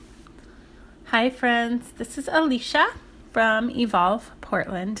Hi friends, this is Alicia from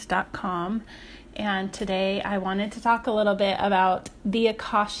evolveportland.com, and today I wanted to talk a little bit about the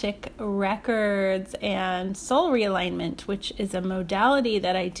Akashic Records and soul realignment, which is a modality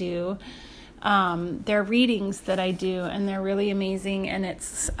that I do. They're readings that I do, and they're really amazing, and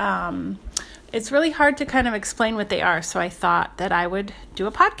it's really hard to kind of explain what they are, so I thought that I would do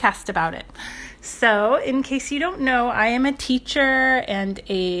a podcast about it. So, in case you don't know, I am a teacher and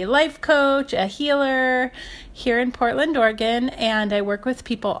a life coach, a healer here in Portland, Oregon, and I work with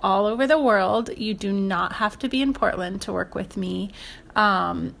people all over the world. You do not have to be in Portland to work with me,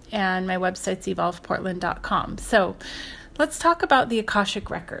 and my website's evolveportland.com. So, let's talk about the Akashic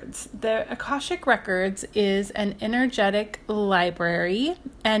Records. The Akashic Records is an energetic library,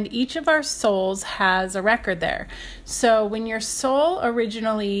 and each of our souls has a record there. So, when your soul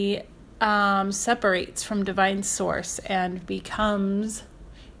originally separates from divine source and becomes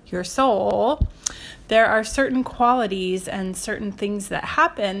your soul, there are certain qualities and certain things that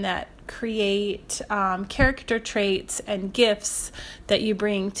happen that create character traits and gifts that you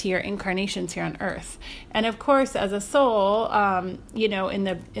bring to your incarnations here on earth. And of course, as a soul, in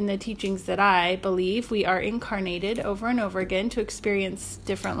the teachings that I believe, we are incarnated over and over again to experience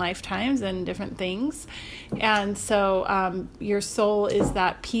different lifetimes and different things. And so your soul is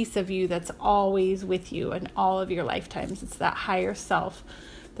that piece of you that's always with you in all of your lifetimes. It's that higher self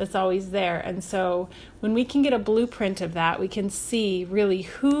that's always there. And so when we can get a blueprint of that, we can see really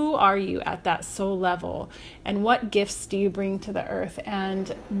who are you at that soul level and what gifts do you bring to the earth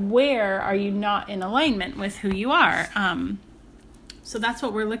and where are you not in alignment with who you are. So that's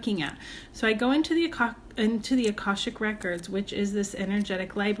what we're looking at. So I go into the Akashic Records, which is this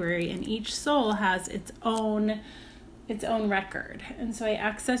energetic library, and each soul has its own record. And so I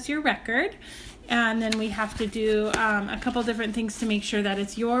access your record, and then we have to do a couple different things to make sure that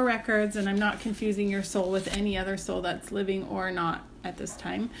it's your records and I'm not confusing your soul with any other soul that's living or not at this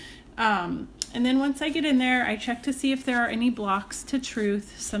time. And then once I get in there, I check to see if there are any blocks to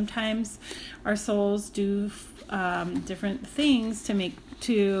truth. Sometimes our souls do different things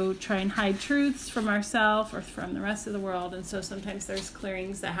to try and hide truths from ourselves or from the rest of the world. And so sometimes there's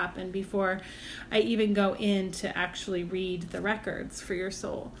clearings that happen before I even go in to actually read the records for your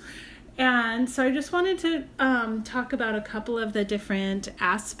soul. And so I just wanted to talk about a couple of the different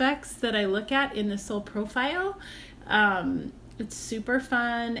aspects that I look at in the soul profile. It's super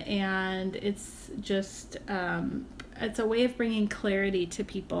fun, and it's just it's a way of bringing clarity to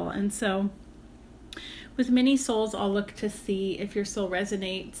people. And so with many souls, I'll look to see if your soul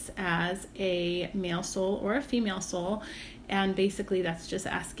resonates as a male soul or a female soul. And basically that's just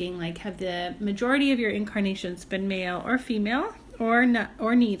asking, like, have the majority of your incarnations been male or female or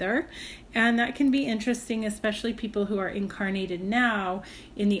neither? And that can be interesting, especially people who are incarnated now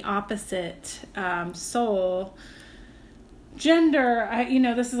in the opposite soul gender.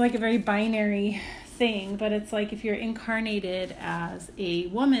 This is like a very binary thing, but it's like if you're incarnated as a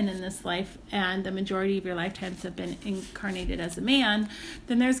woman in this life and the majority of your lifetimes have been incarnated as a man,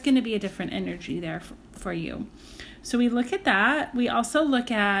 then there's going to be a different energy there for you. So we look at that. We also look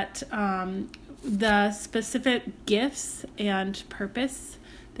at the specific gifts and purpose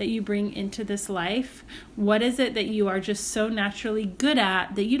that you bring into this life. What is it that you are just so naturally good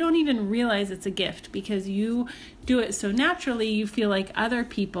at that you don't even realize it's a gift, because you do it so naturally? You feel like other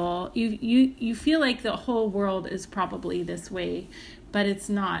people, you feel like the whole world is probably this way, but it's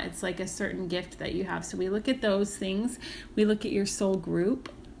not. It's like a certain gift that you have. So we look at those things. We look at your soul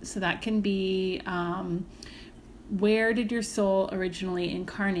group. So that can be where did your soul originally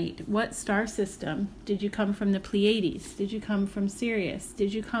incarnate? What star system? Did you come from the Pleiades? Did you come from Sirius?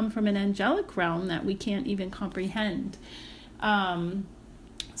 Did you come from an angelic realm that we can't even comprehend?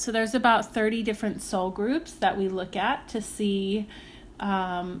 So there's about 30 different soul groups that we look at to see,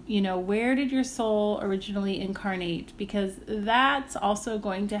 where did your soul originally incarnate? Because that's also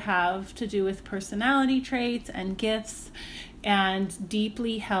going to have to do with personality traits and gifts and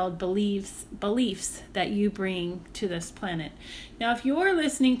deeply held beliefs that you bring to this planet. Now, if you're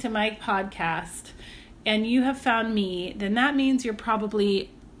listening to my podcast and you have found me, then that means you're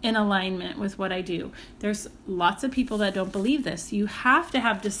probably in alignment with what I do. There's lots of people that don't believe this. You have to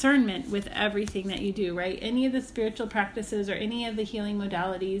have discernment with everything that you do, right? Any of the spiritual practices or any of the healing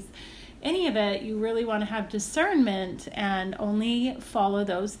modalities, any of it, you really want to have discernment and only follow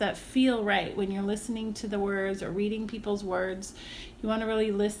those that feel right. When you're listening to the words or reading people's words, you want to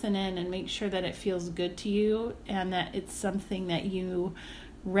really listen in and make sure that it feels good to you and that it's something that you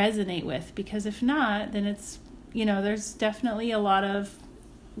resonate with. Because if not, then it's, there's definitely a lot of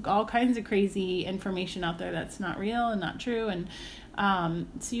all kinds of crazy information out there that's not real and not true. And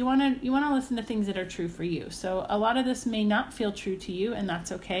So you want to listen to things that are true for you. So a lot of this may not feel true to you, and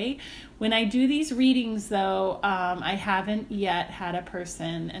that's okay. When I do these readings, though, I haven't yet had a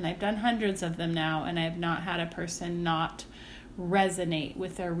person, and I've done hundreds of them now, and I have not had a person not resonate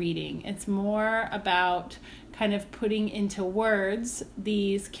with their reading. It's more about kind of putting into words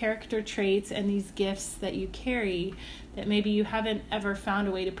these character traits and these gifts that you carry that maybe you haven't ever found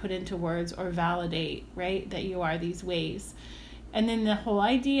a way to put into words or validate, right? That you are these ways. And then the whole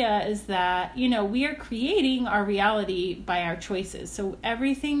idea is that, we are creating our reality by our choices. So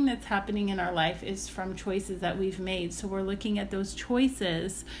everything that's happening in our life is from choices that we've made. So we're looking at those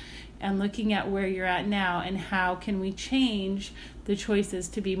choices and looking at where you're at now and how can we change the choices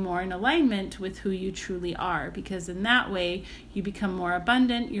to be more in alignment with who you truly are. Because in that way, you become more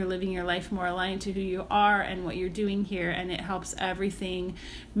abundant, you're living your life more aligned to who you are and what you're doing here, and it helps everything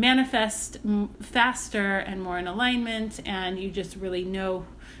manifest faster and more in alignment, and you just really know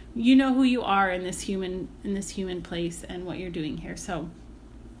who you are in this human place and what you're doing here. So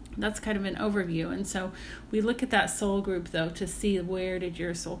that's kind of an overview. And so we look at that soul group, though, to see where did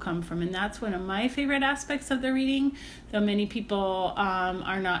your soul come from. And that's one of my favorite aspects of the reading, though many people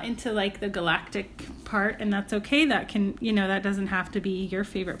are not into like the galactic part, and that's okay. That can, that doesn't have to be your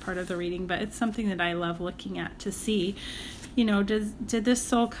favorite part of the reading, but it's something that I love looking at to see, did this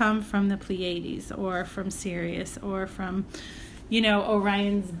soul come from the Pleiades or from Sirius or from,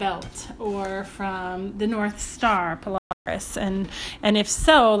 Orion's belt or from the North Star, and if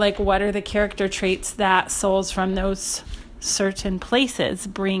so, like, what are the character traits that souls from those certain places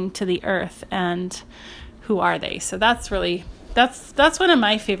bring to the earth, and who are they? So that's one of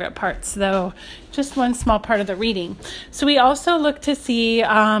my favorite parts, though just one small part of the reading. So we also look to see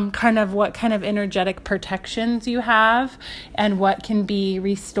kind of what kind of energetic protections you have and what can be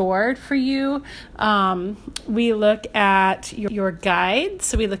restored for you. We look at your guides.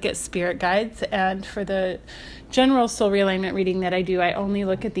 So we look at spirit guides, and for the general soul realignment reading that I do, I only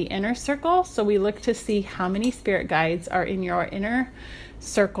look at the inner circle. So we look to see how many spirit guides are in your inner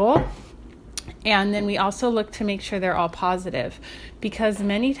circle. And then we also look to make sure they're all positive, because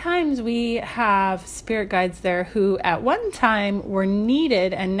many times we have spirit guides there who at one time were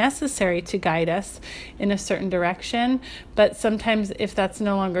needed and necessary to guide us in a certain direction. But sometimes if that's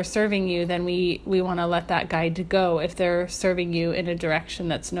no longer serving you, then we want to let that guide go if they're serving you in a direction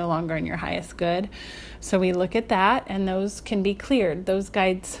that's no longer in your highest good. So we look at that, and those can be cleared. Those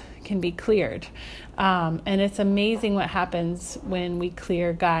guides can be cleared. And it's amazing what happens when we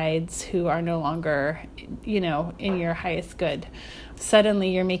clear guides who are no longer, in your highest good. Suddenly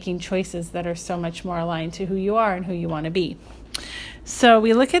you're making choices that are so much more aligned to who you are and who you want to be. So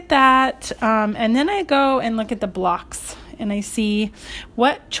we look at that, and then I go and look at the blocks, and I see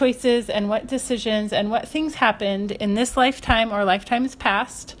what choices and what decisions and what things happened in this lifetime or lifetimes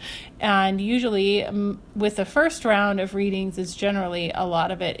past. And usually with the first round of readings is generally a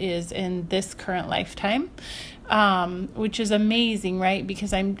lot of it is in this current lifetime, which is amazing, right?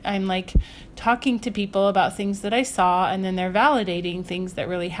 Because I'm like talking to people about things that I saw, and then they're validating things that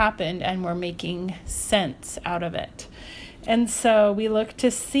really happened, and we're making sense out of it. And so we look to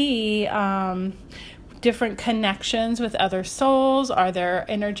see different connections with other souls. Are there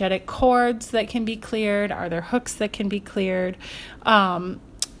energetic cords that can be cleared? Are there hooks that can be cleared?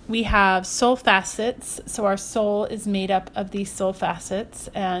 We have soul facets. So our soul is made up of these soul facets,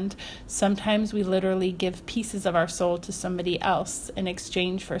 and sometimes we literally give pieces of our soul to somebody else in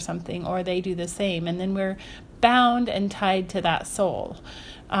exchange for something, or they do the same, and then we're bound and tied to that soul.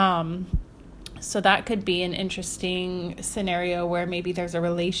 So that could be an interesting scenario where maybe there's a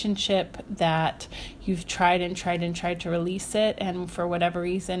relationship that you've tried to release it, and for whatever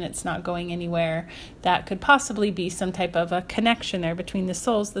reason it's not going anywhere. That could possibly be some type of a connection there between the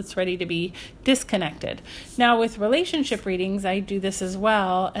souls that's ready to be disconnected. Now with relationship readings, I do this as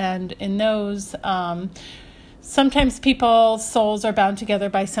well, and in those sometimes people's souls are bound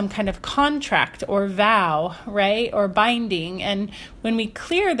together by some kind of contract or vow, right? Or binding. And when we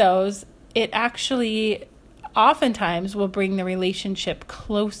clear those, it actually oftentimes will bring the relationship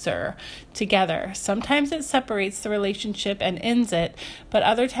closer together. Sometimes it separates the relationship and ends it, but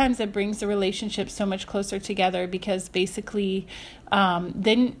other times it brings the relationship so much closer together, because basically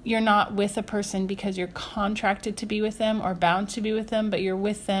then you're not with a person because you're contracted to be with them or bound to be with them, but you're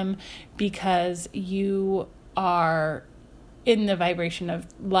with them because you are in the vibration of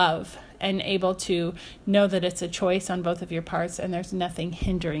love and able to know that it's a choice on both of your parts and there's nothing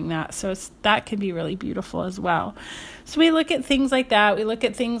hindering that. So that can be really beautiful as well. So we look at things like that. We look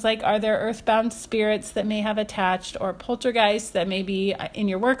at things like, are there earthbound spirits that may have attached, or poltergeists that may be in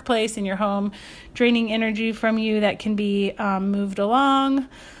your workplace, in your home, draining energy from you that can be moved along.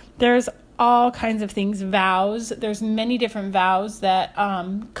 There's all kinds of things. Vows. There's many different vows that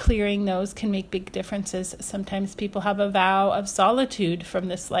clearing those can make big differences. Sometimes people have a vow of solitude from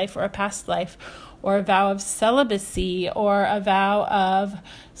this life or a past life, or a vow of celibacy, or a vow of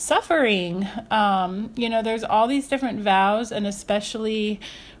suffering. There's all these different vows, and especially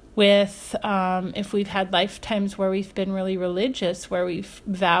with if we've had lifetimes where we've been really religious, where we've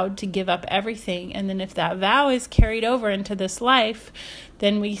vowed to give up everything, and then if that vow is carried over into this life,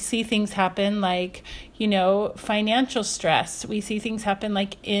 then we see things happen like, financial stress. We see things happen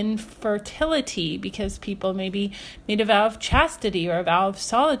like infertility, because people maybe made a vow of chastity or a vow of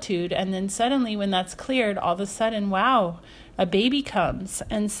solitude, and then suddenly when that's cleared, all of a sudden, wow, a baby comes.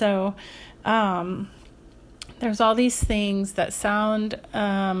 And so there's all these things that sound,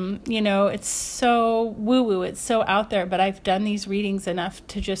 it's so woo-woo, it's so out there, but I've done these readings enough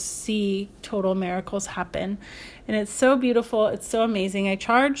to just see total miracles happen. And it's so beautiful, it's so amazing. I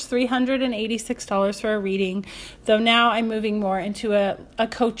charge $386 for a reading, though now I'm moving more into a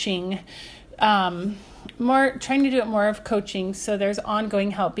coaching, trying to do it more of coaching, so there's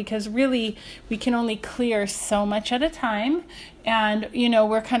ongoing help, because really we can only clear so much at a time. And,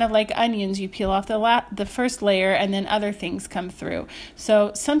 we're kind of like onions. You peel off the first layer and then other things come through.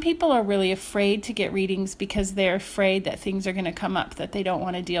 So some people are really afraid to get readings because they're afraid that things are going to come up that they don't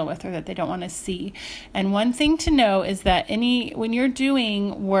want to deal with or that they don't want to see. And one thing to know is that when you're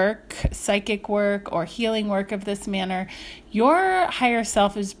doing work, psychic work or healing work of this manner, your higher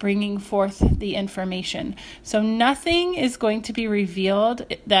self is bringing forth the information. So nothing is going to be revealed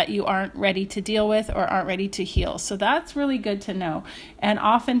that you aren't ready to deal with or aren't ready to heal. So that's really good to know. And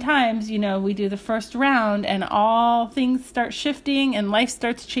oftentimes, we do the first round and all things start shifting and life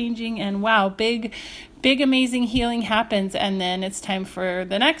starts changing, and wow, big, amazing healing happens, and then it's time for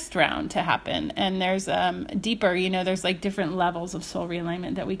the next round to happen. And there's deeper, there's like different levels of soul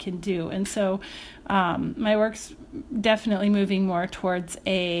realignment that we can do. And so my work's definitely moving more towards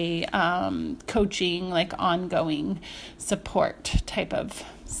a coaching, like ongoing support type of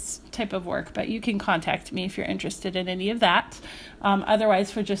work, but you can contact me if you're interested in any of that.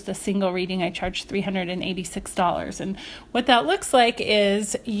 Otherwise, for just a single reading, I charge $386. And what that looks like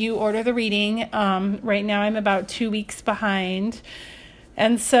is you order the reading. Right now, I'm about 2 weeks behind.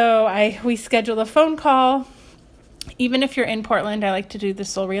 And so we schedule a phone call. Even if you're in Portland, I like to do the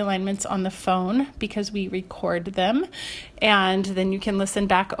soul realignments on the phone because we record them, and then you can listen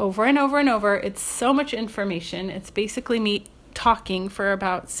back over and over and over. It's so much information. It's basically me talking for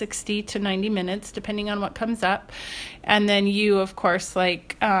about 60 to 90 minutes, depending on what comes up. And then you, of course,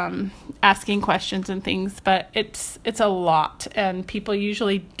 asking questions and things, but it's a lot. And people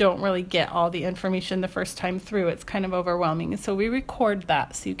usually don't really get all the information the first time through. It's kind of overwhelming. So we record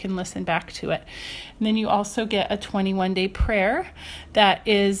that so you can listen back to it. And then you also get a 21-day prayer that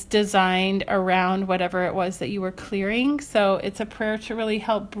is designed around whatever it was that you were clearing. So it's a prayer to really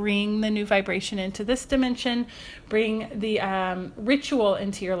help bring the new vibration into this dimension, bring the ritual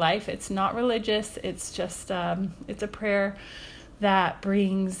into your life. It's not religious. It's just, it's a prayer that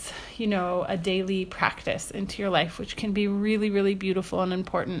brings, a daily practice into your life, which can be really, really beautiful and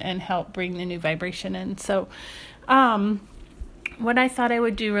important and help bring the new vibration in. So, what I thought I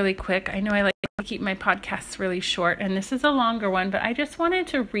would do really quick, I know I like to keep my podcasts really short, and this is a longer one, but I just wanted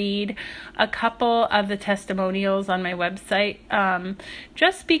to read a couple of the testimonials on my website,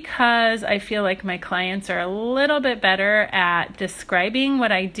 just because I feel like my clients are a little bit better at describing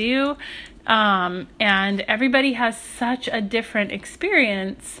what I do. And everybody has such a different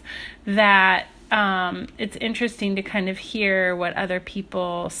experience that it's interesting to kind of hear what other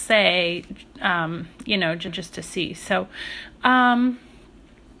people say, just to see. So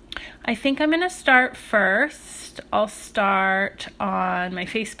I think I'm going to start first. I'll start on my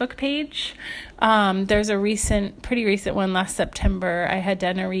Facebook page. There's a pretty recent one last September. I had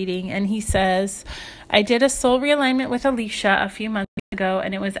done a reading, and he says, I did a soul realignment with Alicia a few months ago,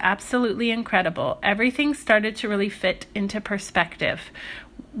 and it was absolutely incredible. Everything started to really fit into perspective.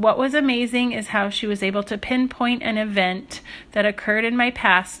 What was amazing is how she was able to pinpoint an event that occurred in my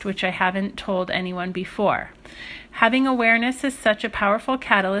past, which I haven't told anyone before. Having awareness is such a powerful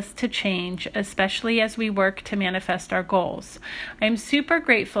catalyst to change, especially as we work to manifest our goals. I am super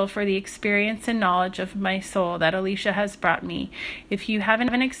grateful for the experience and knowledge of my soul that Alicia has brought me. If you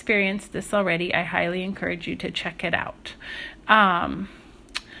haven't experienced this already, I highly encourage you to check it out.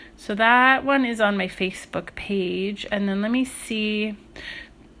 So that one is on my Facebook page. And then let me see.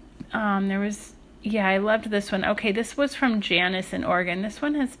 I loved this one. Okay, this was from Janice in Oregon. This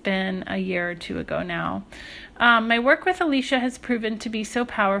one has been a year or two ago now. My work with Alicia has proven to be so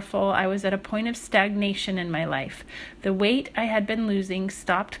powerful. I was at a point of stagnation in my life. The weight I had been losing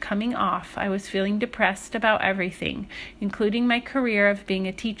stopped coming off. I was feeling depressed about everything, including my career of being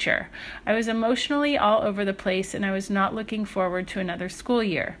a teacher. I was emotionally all over the place, and I was not looking forward to another school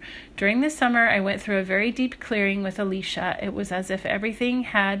year. During the summer, I went through a very deep clearing with Alicia. It was as if everything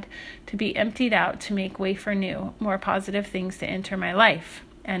had to be emptied out to make way for new, more positive things to enter my life.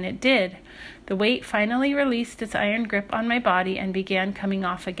 And it did. The weight finally released its iron grip on my body and began coming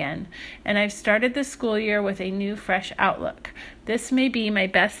off again. And I've started the school year with a new, fresh outlook. This may be my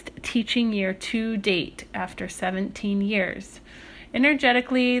best teaching year to date after 17 years.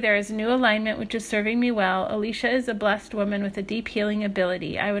 Energetically, there is new alignment which is serving me well. Alicia is a blessed woman with a deep healing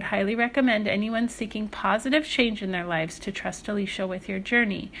ability. I would highly recommend anyone seeking positive change in their lives to trust Alicia with your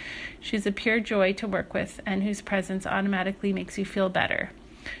journey. She's a pure joy to work with and whose presence automatically makes you feel better.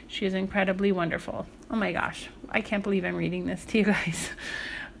 She is incredibly wonderful. Oh my gosh, I can't believe I'm reading this to you guys.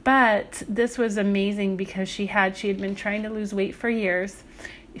 But this was amazing because she had been trying to lose weight for years.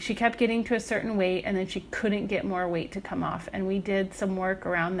 She kept getting to a certain weight and then she couldn't get more weight to come off. And we did some work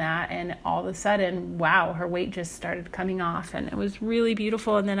around that, and all of a sudden, wow, her weight just started coming off, and it was really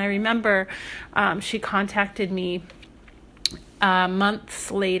beautiful. And then I remember she contacted me months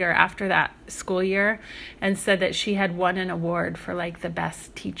later after that school year and said that she had won an award for like the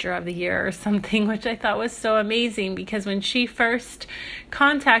best teacher of the year or something, which I thought was so amazing because when she first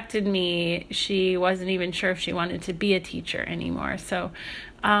contacted me, she wasn't even sure if she wanted to be a teacher anymore. So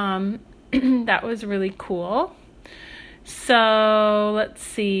that was really cool. So let's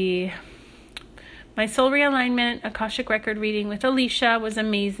see. My soul realignment Akashic record reading with Alicia was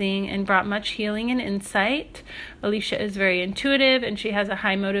amazing and brought much healing and insight. Alicia is very intuitive and she has a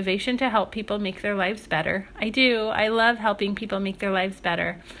high motivation to help people make their lives better. I do. I love helping people make their lives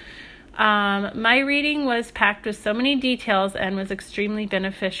better. My reading was packed with so many details and was extremely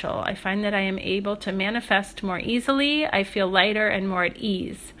beneficial. I find that I am able to manifest more easily. I feel lighter and more at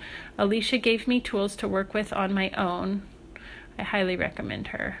ease. Alicia gave me tools to work with on my own. I highly recommend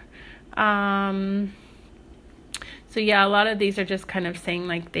her. So yeah, a lot of these are just kind of saying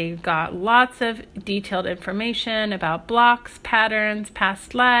like they've got lots of detailed information about blocks, patterns,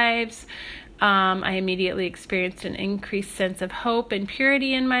 past lives. I immediately experienced an increased sense of hope and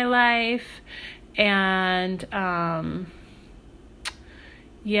purity in my life. And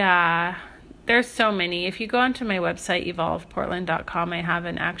yeah, there's so many. If you go onto my website, evolveportland.com, I have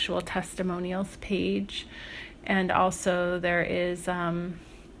an actual testimonials page. And also there is... my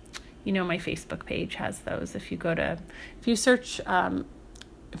Facebook page has those. If you search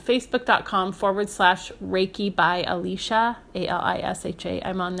facebook.com/Reiki by Alicia, Alisha,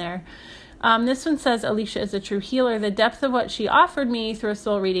 I'm on there. This one says, Alicia is a true healer. The depth of what she offered me through a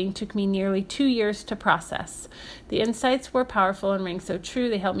soul reading took me nearly 2 years to process. The insights were powerful and rang so true.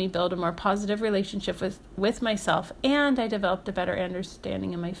 They helped me build a more positive relationship with myself, and I developed a better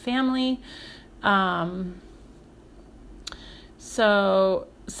understanding of my family. So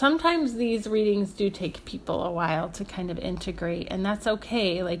sometimes these readings do take people a while to kind of integrate, and that's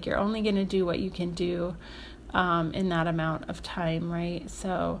okay. Like, you're only going to do what you can do in that amount of time, right?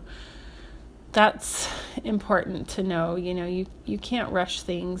 So that's important to know. You can't rush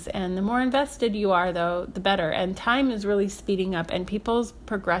things, and the more invested you are, though, the better. And time is really speeding up, and people's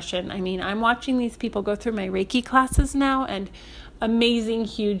progression. I mean, I'm watching these people go through my Reiki classes now, and amazing,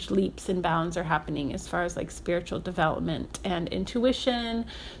 huge leaps and bounds are happening as far as like spiritual development and intuition.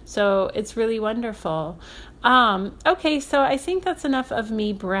 So it's really wonderful. Okay, so I think that's enough of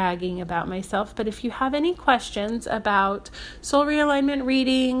me bragging about myself. But if you have any questions about soul realignment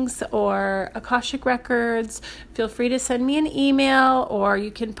readings or Akashic records, feel free to send me an email, or you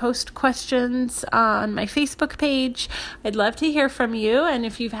can post questions on my Facebook page. I'd love to hear from you. And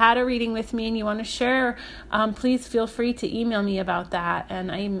if you've had a reading with me and you want to share, please feel free to email me about that.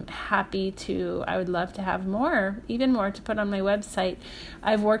 And I'm happy to. I would love to have even more to put on my website.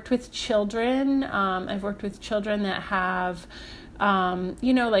 I've worked with children. I've worked with with children that have,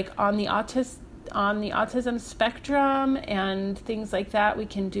 like on the autism spectrum and things like that. We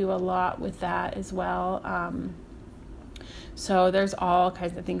can do a lot with that as well. So there's all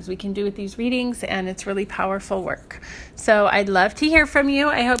kinds of things we can do with these readings, and it's really powerful work. So I'd love to hear from you.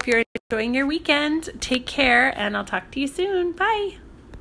 I hope you're enjoying your weekend. Take care, and I'll talk to you soon. Bye.